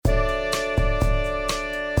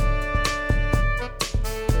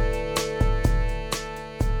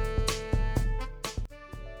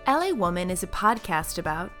LA Woman is a podcast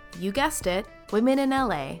about, you guessed it, women in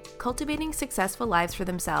LA cultivating successful lives for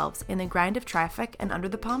themselves in the grind of traffic and under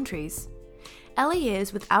the palm trees. LA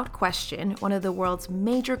is, without question, one of the world's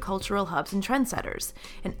major cultural hubs and trendsetters,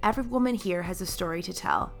 and every woman here has a story to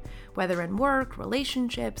tell. Whether in work,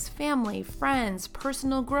 relationships, family, friends,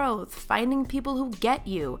 personal growth, finding people who get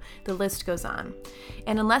you, the list goes on.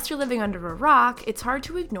 And unless you're living under a rock, it's hard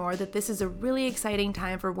to ignore that this is a really exciting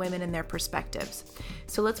time for women and their perspectives.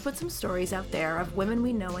 So let's put some stories out there of women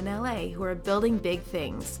we know in LA who are building big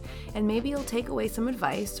things, and maybe you'll take away some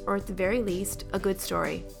advice, or at the very least, a good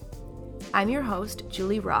story. I'm your host,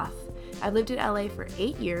 Julie Roth. I've lived in LA for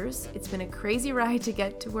 8 years. It's been a crazy ride to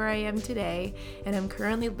get to where I am today, and I'm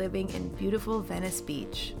currently living in beautiful Venice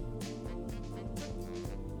Beach.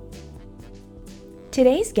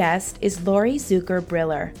 Today's guest is Lori Zuker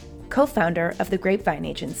Briller, co-founder of the Grapevine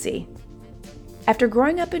Agency. After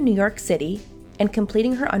growing up in New York City and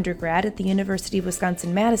completing her undergrad at the University of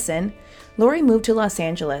Wisconsin-Madison, Lori moved to Los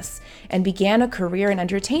Angeles and began a career in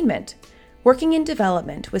entertainment, working in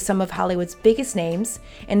development with some of Hollywood's biggest names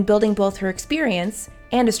and building both her experience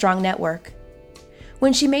and a strong network.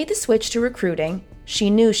 When she made the switch to recruiting, she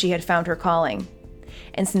knew she had found her calling.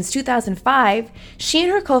 And since 2005, she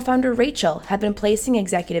and her co-founder Rachel have been placing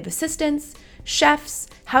executive assistants, chefs,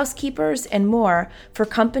 housekeepers, and more for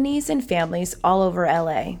companies and families all over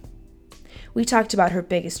LA. We talked about her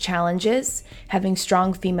biggest challenges, having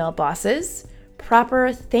strong female bosses,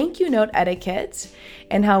 proper thank you note etiquette,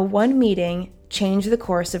 and how one meeting changed the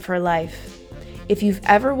course of her life. If you've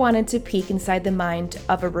ever wanted to peek inside the mind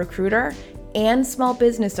of a recruiter and small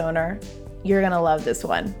business owner, you're going to love this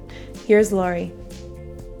one. Here's Lori.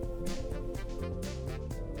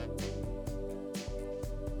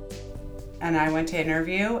 And I went to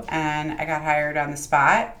interview and I got hired on the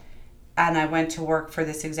spot. And I went to work for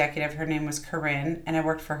this executive. Her name was Corinne, and I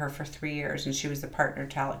worked for her for 3 years, and she was the partner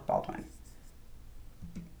to Alec Baldwin.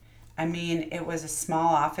 I mean, it was a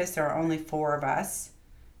small office. There were only 4 of us.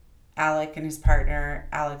 Alec and his partner,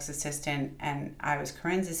 Alec's assistant, and I was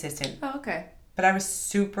Corinne's assistant. Oh, okay. But I was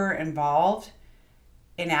super involved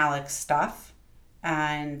in Alec's stuff.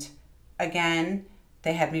 And again,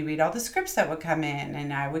 they had me read all the scripts that would come in,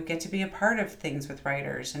 and I would get to be a part of things with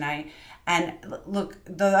writers. And look,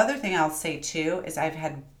 the other thing I'll say too is I've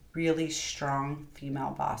had really strong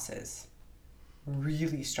female bosses.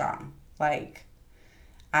 Really strong. Like,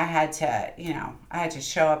 I had to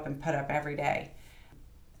show up and put up every day.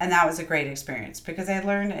 And that was a great experience because I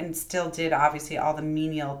learned and still did obviously all the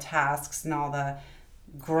menial tasks and all the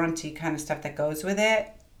grunty kind of stuff that goes with it.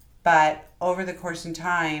 But over the course of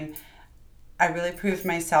time, I really proved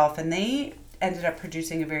myself, and they ended up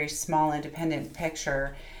producing a very small independent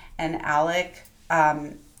picture. And Alec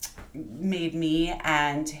made me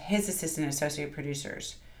and his assistant associate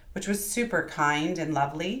producers, which was super kind and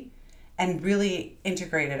lovely, and really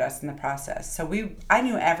integrated us in the process. So I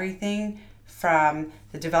knew everything from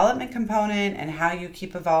the development component and how you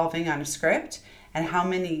keep evolving on a script and how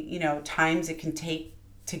many, times it can take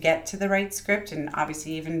to get to the right script. And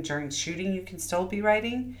obviously even during shooting, you can still be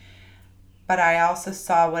writing. But I also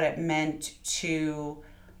saw what it meant to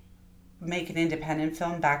make an independent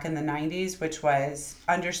film back in the 90s, which was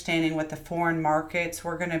understanding what the foreign markets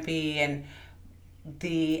were going to be and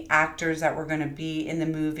the actors that were going to be in the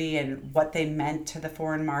movie and what they meant to the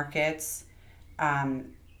foreign markets.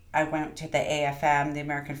 I went to the AFM, the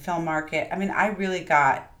American Film Market. I mean, I really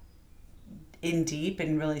got in deep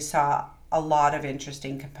and really saw a lot of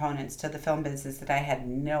interesting components to the film business that I had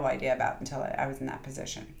no idea about until I was in that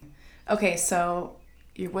position. Okay, so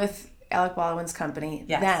you're with Alec Baldwin's company.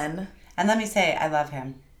 Yes. Then. And let me say, I love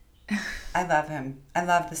him. I love him. I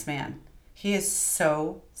love this man. He is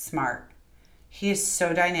so smart. He is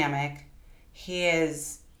so dynamic. He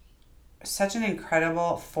is such an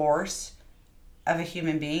incredible force of a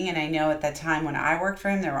human being. And I know at that time when I worked for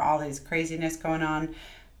him, there were all these craziness going on.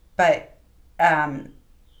 But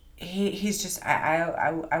he's just,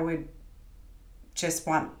 I would just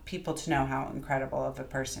want people to know how incredible of a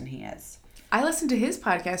person he is. I listen to his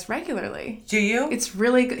podcast regularly. Do you? It's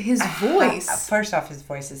really good. His voice. First off, his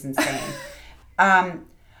voice is insane.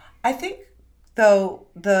 I think, though,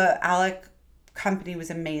 the Alec company was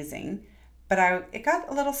amazing, but it got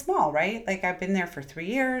a little small, right? Like, I've been there for 3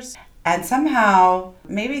 years. And somehow,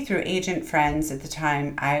 maybe through agent friends at the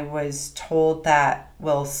time, I was told that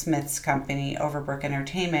Will Smith's company, Overbrook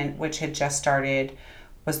Entertainment, which had just started,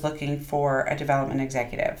 was looking for a development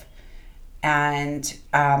executive. And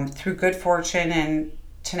through good fortune and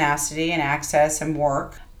tenacity and access and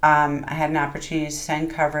work, I had an opportunity to send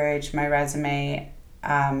coverage, my resume,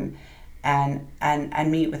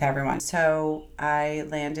 and meet with everyone. So I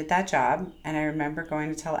landed that job, and I remember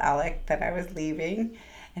going to tell Alec that I was leaving,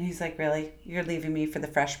 and he's like, "Really? You're leaving me for the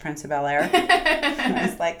Fresh Prince of Bel-Air?" I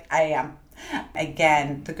was like, "I am."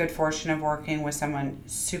 Again, the good fortune of working with someone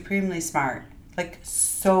supremely smart, like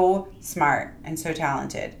so smart and so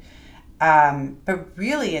talented, but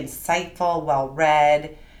really insightful,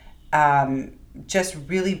 well-read, just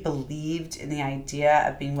really believed in the idea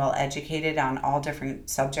of being well educated on all different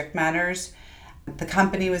subject matters. The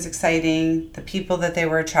company was exciting. The people that they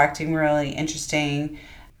were attracting were really interesting.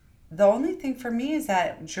 The only thing for me is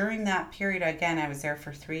that during that period, again, I was there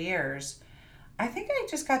for 3 years. I think I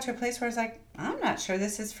just got to a place where I was like, I'm not sure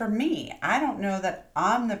this is for me. I don't know that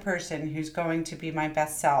I'm the person who's going to be my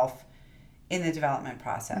best self in the development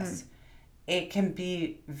process. It can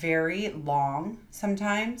be very long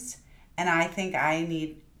sometimes. And I think I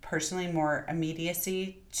need personally more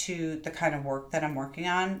immediacy to the kind of work that I'm working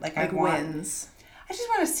on. Like wins. I just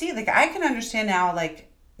want to see, like, I can understand now,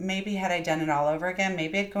 like, maybe had I done it all over again,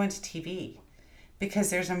 maybe I'd go into TV because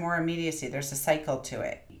there's a more immediacy. There's a cycle to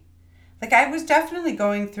it. Like, I was definitely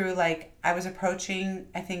going through, like, I was approaching,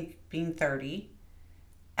 I think, being 30.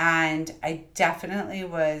 And I definitely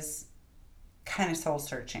was kind of soul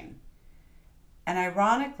searching. And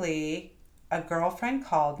ironically, a girlfriend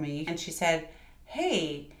called me and she said,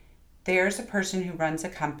 "Hey, there's a person who runs a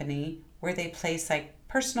company where they place like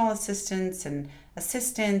personal assistants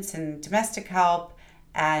and domestic help.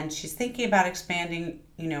 And she's thinking about expanding,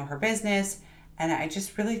 her business. And I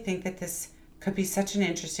just really think that this could be such an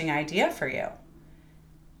interesting idea for you."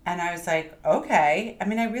 And I was like, okay. I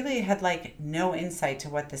mean, I really had like no insight to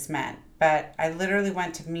what this meant, but I literally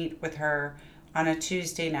went to meet with her on a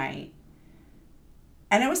Tuesday night.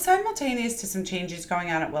 And it was simultaneous to some changes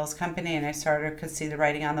going on at Will's company, and I could see the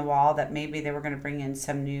writing on the wall that maybe they were going to bring in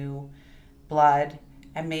some new blood,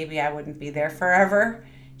 and maybe I wouldn't be there forever.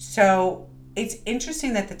 So it's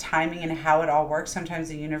interesting that the timing and how it all works. Sometimes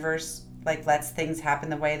the universe like lets things happen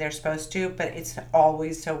the way they're supposed to, but it's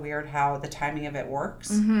always so weird how the timing of it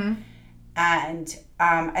works. Mm-hmm. And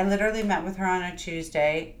I literally met with her on a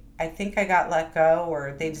Tuesday. I think I got let go,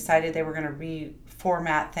 or they decided they were going to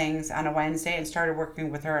reformat things on a Wednesday, and started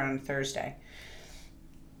working with her on a Thursday.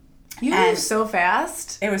 You moved so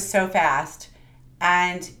fast. It was so fast.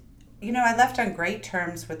 And, I left on great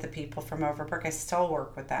terms with the people from Overbrook. I still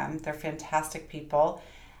work with them. They're fantastic people.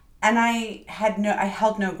 And I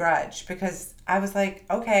held no grudge, because I was like,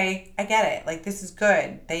 okay, I get it. Like, this is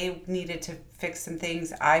good. They needed to fix some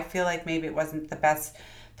things. I feel like maybe it wasn't the best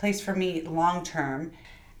place for me long term.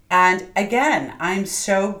 And again, I'm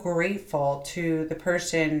so grateful to the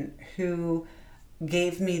person who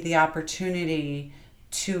gave me the opportunity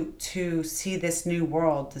to see this new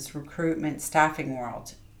world, this recruitment staffing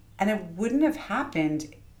world. And it wouldn't have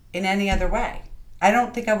happened in any other way. I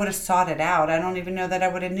don't think I would have sought it out. I don't even know that I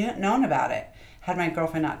would have known about it had my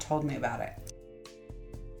girlfriend not told me about it.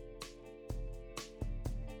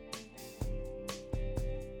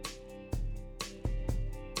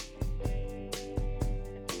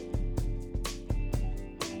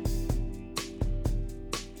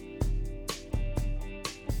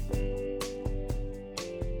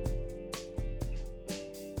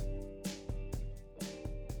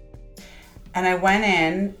 And I went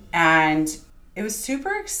in, and it was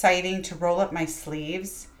super exciting to roll up my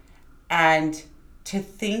sleeves and to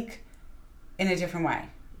think in a different way,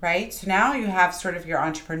 right? So now you have sort of your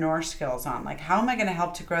entrepreneur skills on, like, how am I going to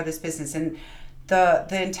help to grow this business? And the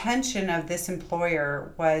intention of this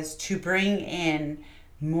employer was to bring in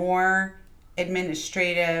more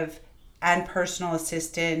administrative and personal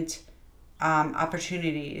assistant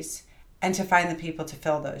opportunities, and to find the people to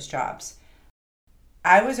fill those jobs.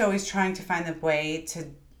 I was always trying to find the way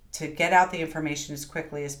to get out the information as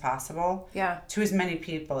quickly as possible, to as many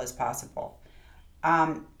people as possible.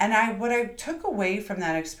 And what I took away from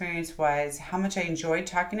that experience was how much I enjoyed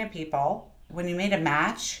talking to people. When you made a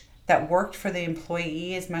match that worked for the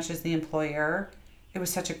employee as much as the employer, it was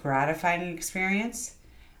such a gratifying experience.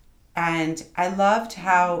 And I loved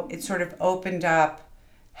how it sort of opened up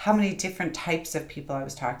how many different types of people I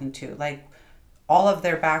was talking to. Like, all of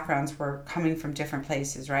their backgrounds were coming from different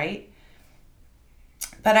places, right?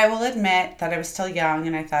 But I will admit that I was still young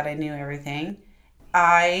and I thought I knew everything.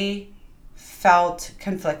 I felt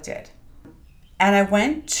conflicted. And I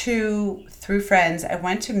went through friends, I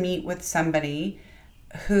went to meet with somebody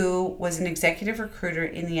who was an executive recruiter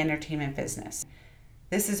in the entertainment business.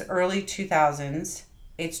 This is early 2000s.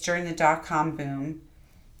 It's during the dot-com boom.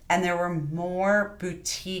 And there were more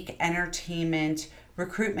boutique entertainment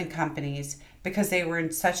recruitment companies because they were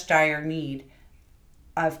in such dire need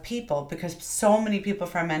of people because so many people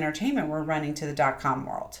from entertainment were running to the .com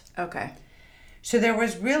world. Okay. So there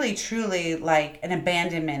was really, truly like an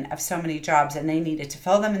abandonment of so many jobs, and they needed to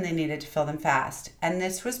fill them, and they needed to fill them fast. And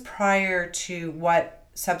this was prior to what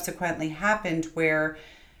subsequently happened, where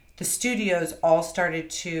the studios all started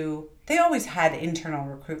to, they always had internal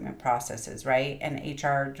recruitment processes, right? And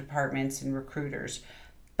HR departments and recruiters,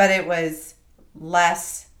 but it was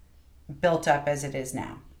less built up as it is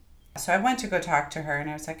now. So I went to go talk to her, and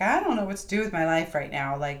I was like, I don't know what to do with my life right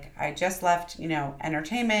now. Like, I just left,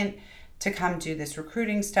 entertainment to come do this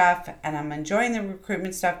recruiting stuff, and I'm enjoying the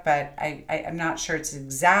recruitment stuff, but I'm not sure it's the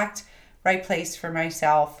exact right place for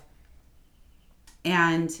myself.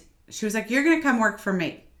 And she was like, you're going to come work for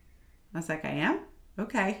me. I was like, I am?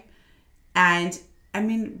 Okay. And I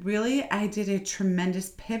mean, really, I did a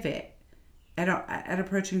tremendous pivot at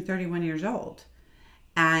approaching 31 years old.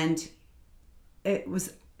 And it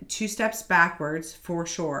was 2 steps backwards for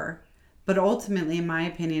sure. But ultimately, in my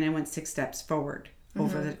opinion, I went 6 steps forward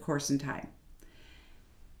over the course in time.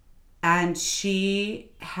 And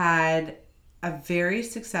she had a very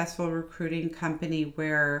successful recruiting company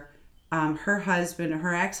where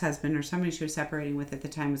her ex-husband, or somebody she was separating with at the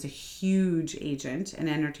time, was a huge agent, an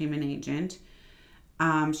entertainment agent.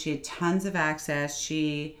 She had tons of access.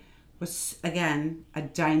 She was, again, a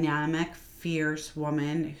dynamic, fierce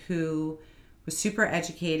woman who was super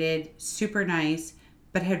educated, super nice,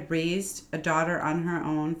 but had raised a daughter on her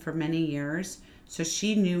own for many years. So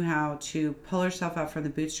she knew how to pull herself up from the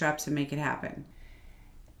bootstraps and make it happen.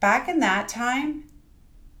 Back in that time,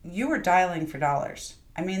 you were dialing for dollars.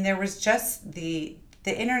 I mean, there was just the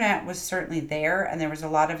internet was certainly there, and there was a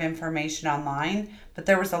lot of information online, but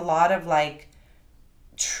there was a lot of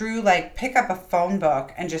true, pick up a phone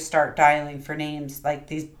book and just start dialing for names, like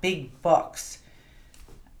these big books.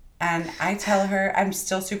 And I tell her, I'm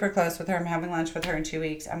still super close with her. I'm having lunch with her in 2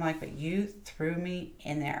 weeks. I'm like, but you threw me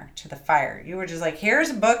in there to the fire. You were just like,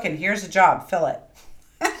 here's a book and here's a job. Fill it.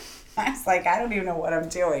 I was like, I don't even know what I'm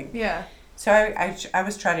doing. Yeah. So I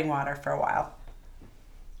was treading water for a while.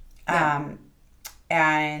 Yeah.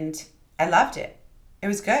 And I loved it. It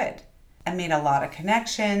was good. I made a lot of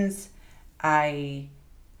connections. I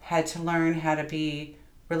had to learn how to be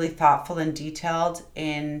really thoughtful and detailed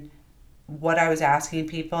in what I was asking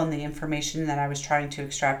people and the information that I was trying to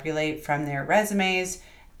extrapolate from their resumes,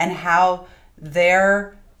 and how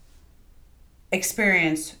their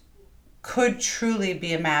experience could truly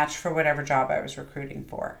be a match for whatever job I was recruiting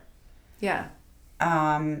for. Yeah.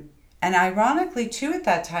 And ironically, too, at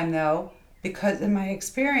that time, though, because in my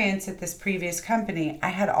experience at this previous company, I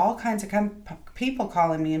had all kinds of people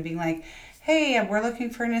calling me and being like, hey, we're looking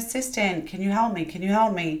for an assistant. Can you help me? Can you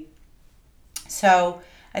help me? So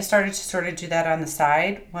I started to sort of do that on the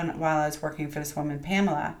side while I was working for this woman,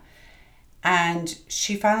 Pamela. And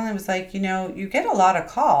she finally was like, you get a lot of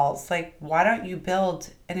calls. Like, why don't you build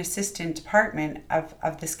an assistant department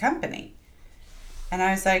of this company? And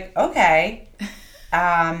I was like, okay.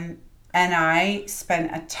 And I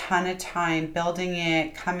spent a ton of time building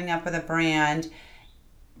it, coming up with a brand,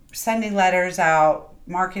 sending letters out,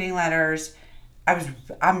 marketing letters.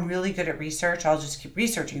 I'm really good at research. I'll just keep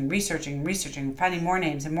researching, finding more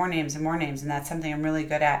names and more names and more names. And that's something I'm really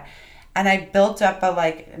good at. And I built up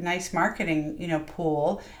a nice marketing,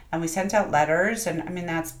 pool, and we sent out letters. And I mean,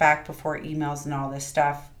 that's back before emails and all this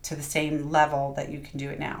stuff to the same level that you can do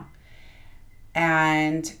it now.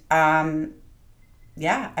 And,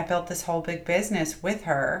 I built this whole big business with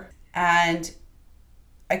her. And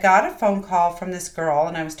I got a phone call from this girl,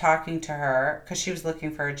 and I was talking to her because she was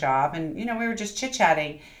looking for a job, and we were just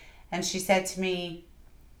chit-chatting, and she said to me,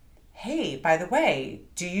 hey, by the way,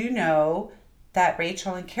 do you know that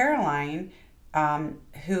Rachel and Caroline,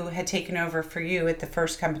 who had taken over for you at the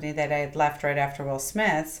first company that I had left right after Will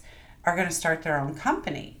Smith's, are going to start their own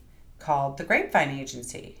company called the Grapevine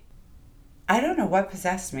Agency? I don't know what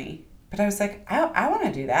possessed me, but I was like, I want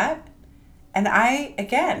to do that. And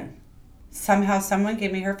somehow someone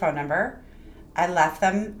gave me her phone number. I left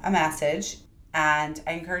them a message, and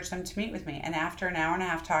I encouraged them to meet with me. And after an hour and a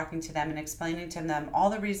half talking to them and explaining to them all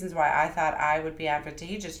the reasons why I thought I would be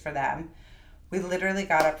advantageous for them, we literally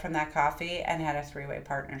got up from that coffee and had a 3-way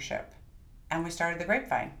partnership. And we started the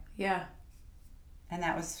Grapevine. Yeah. And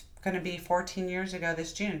that was going to be 14 years ago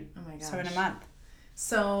this June. Oh my gosh. So in a month.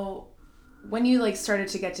 So when you started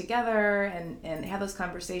to get together and have those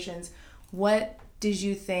conversations, what did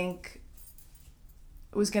you think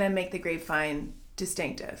was going to make the Grapevine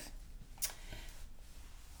distinctive?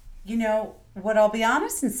 What I'll be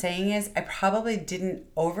honest in saying is I probably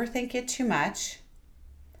didn't overthink it too much.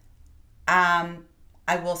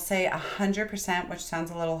 I will say 100%, which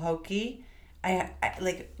sounds a little hokey, I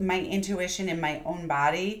like my intuition in my own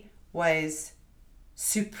body was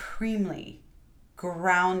supremely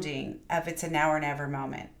grounding of it's a now or never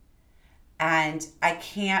moment. And I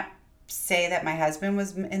can't say that my husband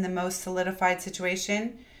was in the most solidified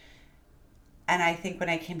situation. And I think when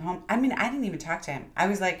I came home, I mean, I didn't even talk to him. I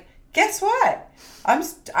was like, guess what?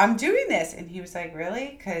 I'm doing this. And he was like,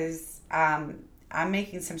 really? Because I'm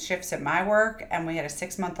making some shifts at my work, and we had a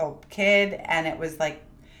 6-month-old kid, and it was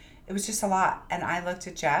just a lot. And I looked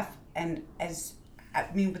at Jeff, and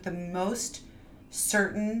with the most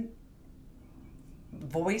certain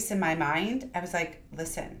voice in my mind, I was like,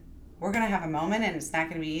 listen, we're going to have a moment, and it's not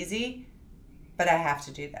going to be easy, but I have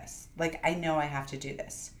to do this. Like, I know I have to do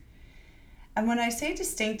this. And when I say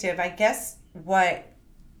distinctive, I guess what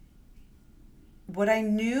I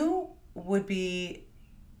knew would be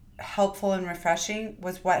helpful and refreshing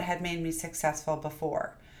was what had made me successful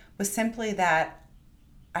before, was simply that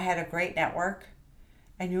I had a great network.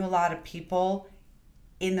 I knew a lot of people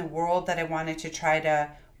in the world that I wanted to try to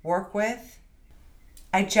work with.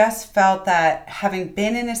 I just felt that having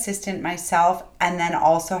been an assistant myself and then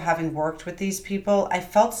also having worked with these people, I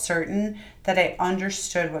felt certain that I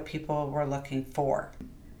understood what people were looking for.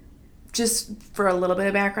 Just for a little bit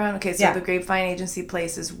of background, okay, so the Grapevine Agency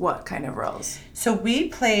places what kind of roles? So we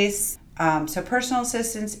place personal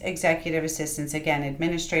assistants, executive assistants, again,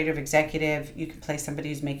 administrative, executive. You can place somebody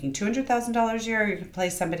who's making $200,000 a year. You can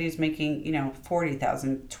place somebody who's making,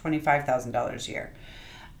 $40,000, $25,000 a year.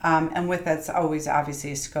 And with that's always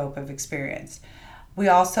obviously a scope of experience. We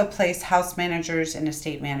also place house managers and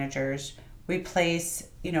estate managers. We place,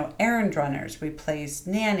 errand runners. We place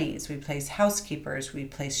nannies. We place housekeepers. We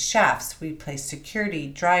place chefs. We place security,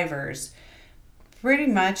 drivers. Pretty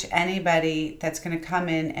much anybody that's going to come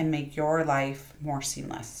in and make your life more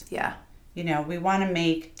seamless. Yeah. We want to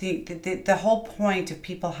make the whole point of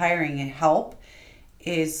people hiring and help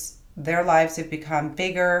is their lives have become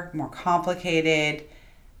bigger, more complicated.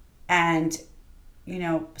 And,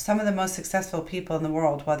 some of the most successful people in the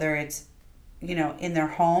world, whether it's, in their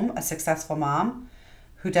home, a successful mom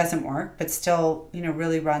who doesn't work, but still,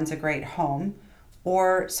 really runs a great home,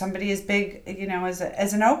 or somebody as big,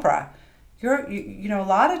 as an Oprah. A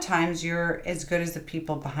lot of times you're as good as the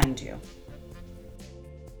people behind you.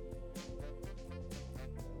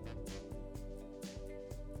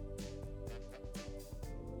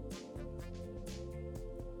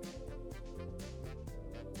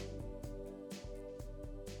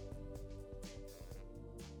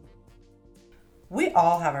 We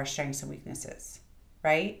all have our strengths and weaknesses,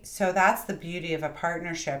 right? So that's the beauty of a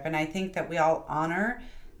partnership. And I think that we all honor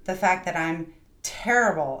the fact that I'm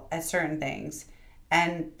terrible at certain things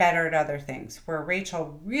and better at other things, where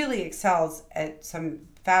Rachel really excels at some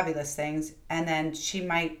fabulous things. And then she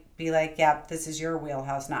might be like, yep, this is your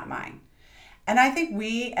wheelhouse, not mine. And I think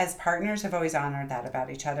we as partners have always honored that about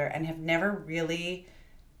each other and have never really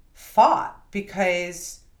fought,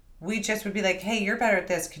 because we just would be like, hey, you're better at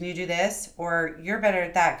this. Can you do this? Or you're better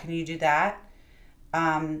at that. Can you do that?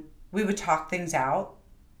 We would talk things out.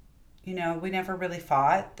 We never really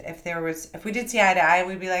fought. If we did see eye to eye,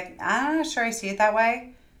 we'd be like, I'm not sure I see it that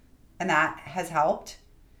way. And that has helped.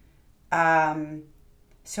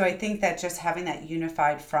 So I think that just having that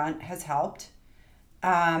unified front has helped.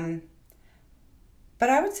 But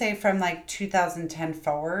I would say from 2010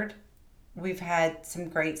 forward, we've had some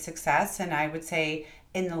great success. And I would say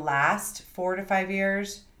in the last 4 to 5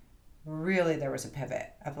 years, really there was a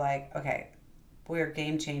pivot of okay, we're a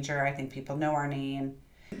game changer. I think people know our name.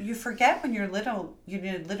 You forget when you're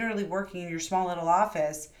literally working in your small little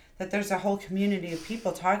office, that there's a whole community of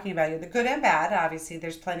people talking about you, the good and bad. Obviously,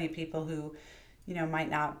 there's plenty of people who, might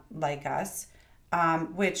not like us,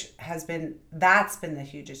 that's been the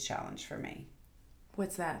hugest challenge for me.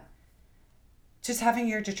 What's that? Just having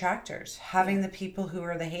your detractors, having the people who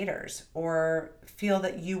are the haters, or feel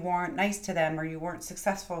that you weren't nice to them, or you weren't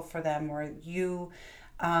successful for them, or you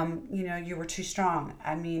were too strong.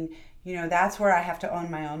 I mean, that's where I have to own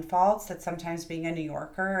my own faults, that sometimes being a New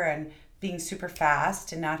Yorker and being super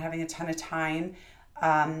fast and not having a ton of time,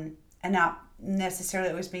 and not necessarily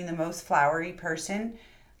always being the most flowery person.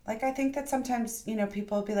 I think that sometimes,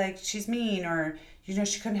 people will be like, she's mean, or,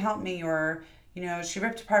 she couldn't help me, or, she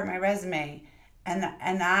ripped apart my resume. And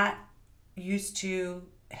that used to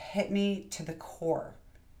hit me to the core.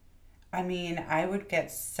 I mean, I would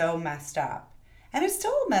get so messed up. And it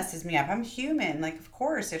still messes me up. I'm human. Of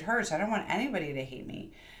course, it hurts. I don't want anybody to hate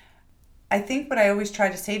me. I think what I always try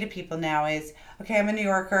to say to people now is, okay, I'm a New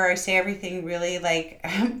Yorker. I say everything really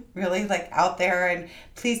out there. And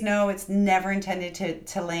please know it's never intended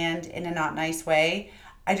to land in a not nice way.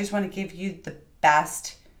 I just want to give you the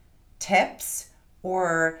best tips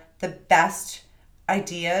or the best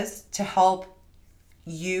ideas to help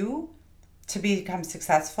you to become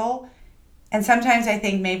successful. And sometimes I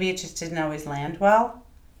think maybe it just didn't always land well.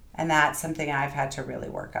 And that's something I've had to really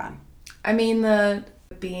work on. I mean, the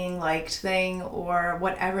being liked thing or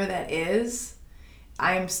whatever that is,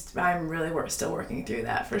 I'm really still working through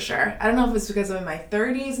that for sure. I don't know if it's because I'm in my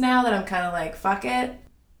 30s now that I'm kind of like, fuck it.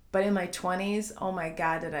 But in my 20s, oh my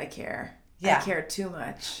God, did I care. Yeah. I cared too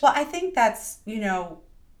much. Well, I think that's,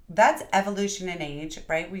 that's evolution in age,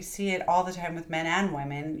 right? We see it all the time with men and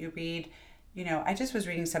women. You read, I just was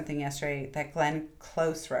reading something yesterday that Glenn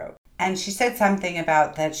Close wrote. And she said something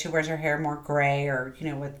about that she wears her hair more gray or,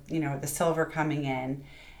 with the silver coming in.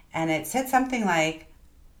 And it said something like,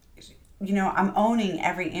 I'm owning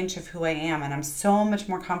every inch of who I am and I'm so much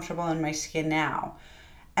more comfortable in my skin now.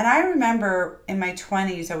 And I remember in my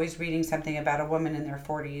 20s always reading something about a woman in their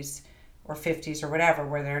 40s or 50s or whatever,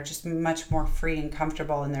 where they're just much more free and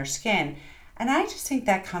comfortable in their skin. And I just think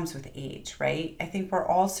that comes with age, right? I think we're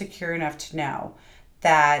all secure enough to know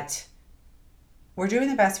that we're doing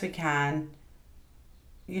the best we can,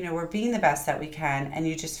 we're being the best that we can, and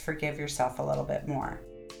you just forgive yourself a little bit more.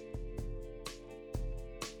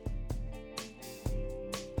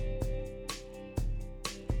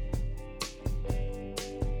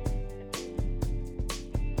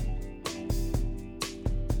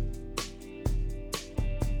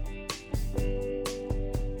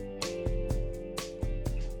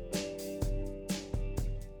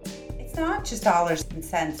 Not just dollars and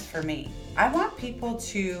cents for me. I want people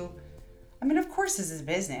to, of course this is a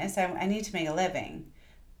business. I need to make a living.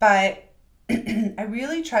 But I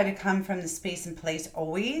really try to come from the space and place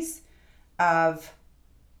always of,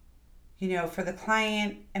 for the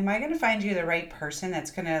client, am I going to find you the right person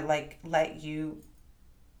that's going to let you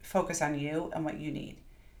focus on you and what you need?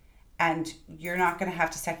 And you're not going to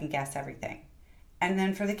have to second guess everything. And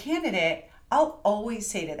then for the candidate, I'll always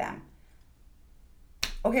say to them,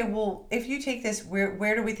 okay, well, if you take this,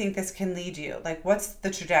 where do we think this can lead you? Like, what's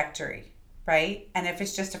the trajectory, right? And if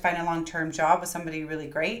it's just to find a long-term job with somebody really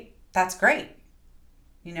great, that's great.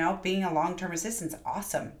 Being a long-term assistant's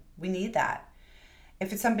awesome. We need that.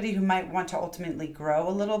 If it's somebody who might want to ultimately grow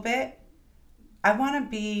a little bit, I want to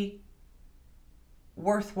be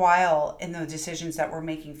worthwhile in the decisions that we're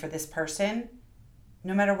making for this person,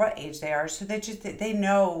 no matter what age they are, so they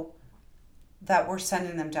know that we're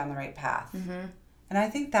sending them down the right path. Mm-hmm. And I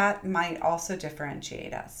think that might also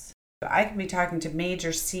differentiate us. I can be talking to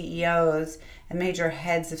major CEOs and major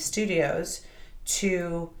heads of studios,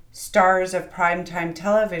 to stars of primetime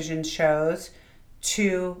television shows,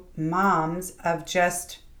 to moms of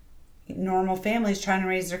just normal families trying to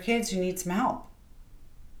raise their kids who need some help.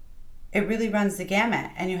 It really runs the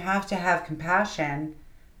gamut. And you have to have compassion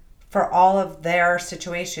for all of their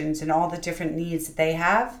situations and all the different needs that they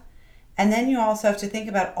have. And then you also have to think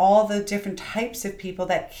about all the different types of people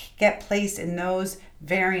that get placed in those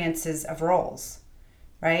variances of roles,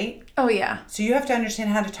 right? Oh, yeah. So you have to understand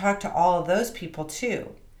how to talk to all of those people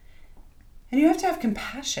too. And you have to have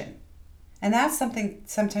compassion. And that's something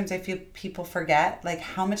sometimes I feel people forget, like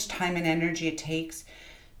how much time and energy it takes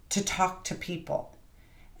to talk to people.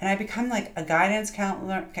 And I become like a guidance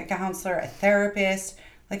counselor, a therapist.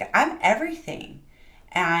 Like, I'm everything.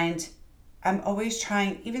 And I'm always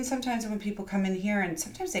trying, even sometimes when people come in here and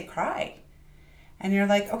sometimes they cry. And you're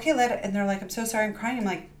like, okay, and they're like, I'm so sorry I'm crying. I'm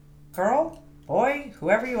like, girl, boy,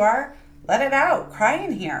 whoever you are, let it out. Cry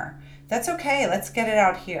in here. That's okay. Let's get it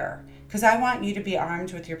out here. Because I want you to be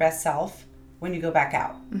armed with your best self when you go back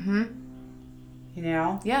out. Mm-hmm.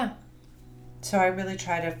 Yeah. So I really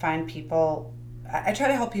try to find people, I try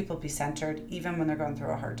to help people be centered even when they're going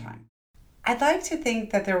through a hard time. I'd like to think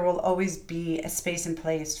that there will always be a space and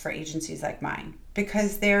place for agencies like mine,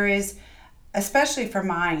 because there is, especially for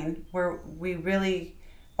mine, where we really,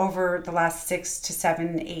 over the last 6 to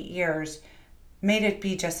 7, 8 years, made it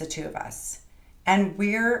be just the two of us. And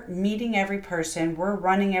we're meeting every person, we're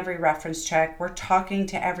running every reference check, we're talking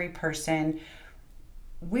to every person.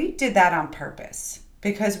 We did that on purpose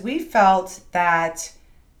because we felt that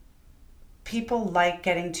people like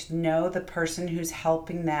getting to know the person who's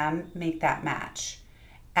helping them make that match.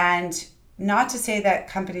 And not to say that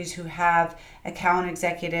companies who have account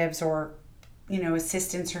executives or,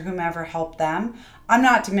 assistants or whomever help them, I'm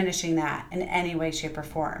not diminishing that in any way, shape, or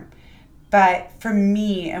form. But for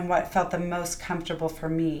me, and what felt the most comfortable for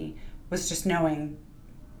me was just knowing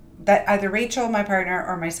that either Rachel, my partner,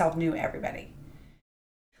 or myself knew everybody.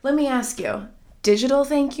 Let me ask you, digital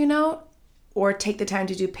thank you note or take the time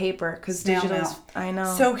to do paper? Because digital is, I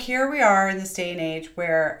know. So here we are in this day and age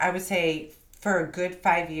where I would say for a good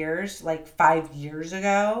 5 years, like 5 years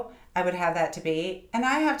ago, I would have that debate. And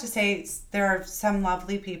I have to say, there are some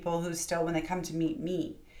lovely people who still, when they come to meet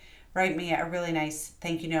me, write me a really nice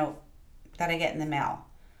thank you note that I get in the mail.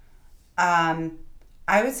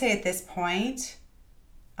 I would say at this point,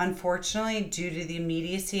 unfortunately, due to the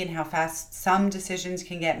immediacy and how fast some decisions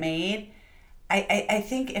can get made, I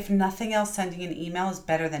think if nothing else, sending an email is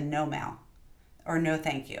better than no mail or no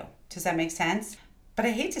thank you. Does that make sense? But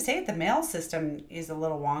I hate to say it, the mail system is a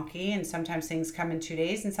little wonky, and sometimes things come in 2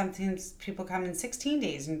 days and sometimes people come in 16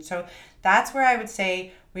 days. And so that's where I would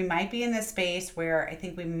say we might be in this space where I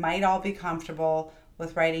think we might all be comfortable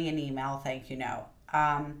with writing an email thank you note.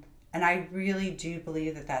 And I really do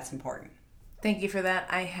believe that that's important. Thank you for that.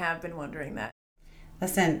 I have been wondering that.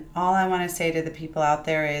 Listen, all I want to say to the people out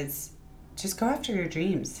there is just go after your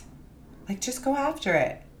dreams. Like, just go after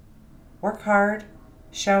it. Work hard,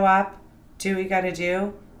 show up, do what you got to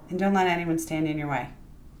do, and don't let anyone stand in your way.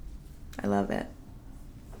 I love it.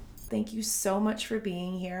 Thank you so much for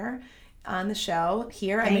being here on the show.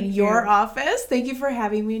 I'm in your office. Thank you for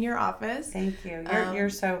having me in your office. Thank you. You're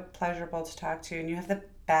so pleasurable to talk to, and you have the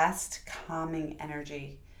best calming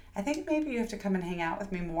energy. I think maybe you have to come and hang out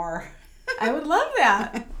with me more. I would love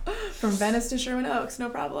that. From Venice to Sherman Oaks, no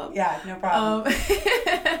problem. Yeah, no problem.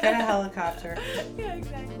 Get a helicopter. Yeah,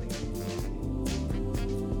 exactly.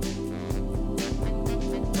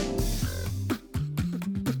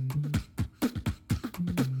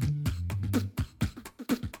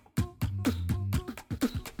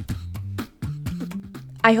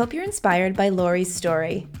 I hope you're inspired by Lori's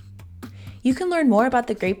story. You can learn more about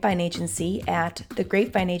the Grapevine Agency at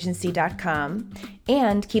thegrapevineagency.com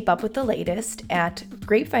and keep up with the latest at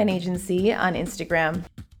Grapevine Agency on Instagram.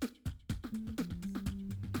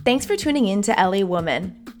 Thanks for tuning in to LA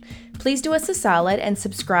Woman. Please do us a solid and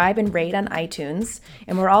subscribe and rate on iTunes,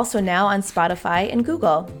 and we're also now on Spotify and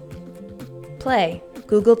Google Play.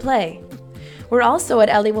 We're also at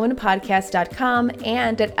lawomanpodcast.com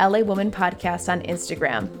and at LA Woman Podcast on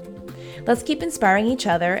Instagram. Let's keep inspiring each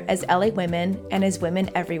other as LA women and as women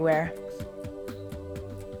everywhere.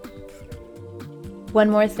 One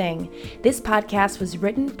more thing. This podcast was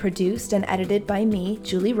written, produced, and edited by me,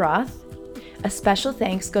 Julie Roth. A special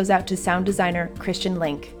thanks goes out to sound designer Christian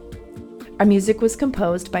Link. Our music was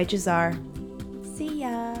composed by Jazar. See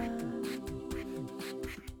ya!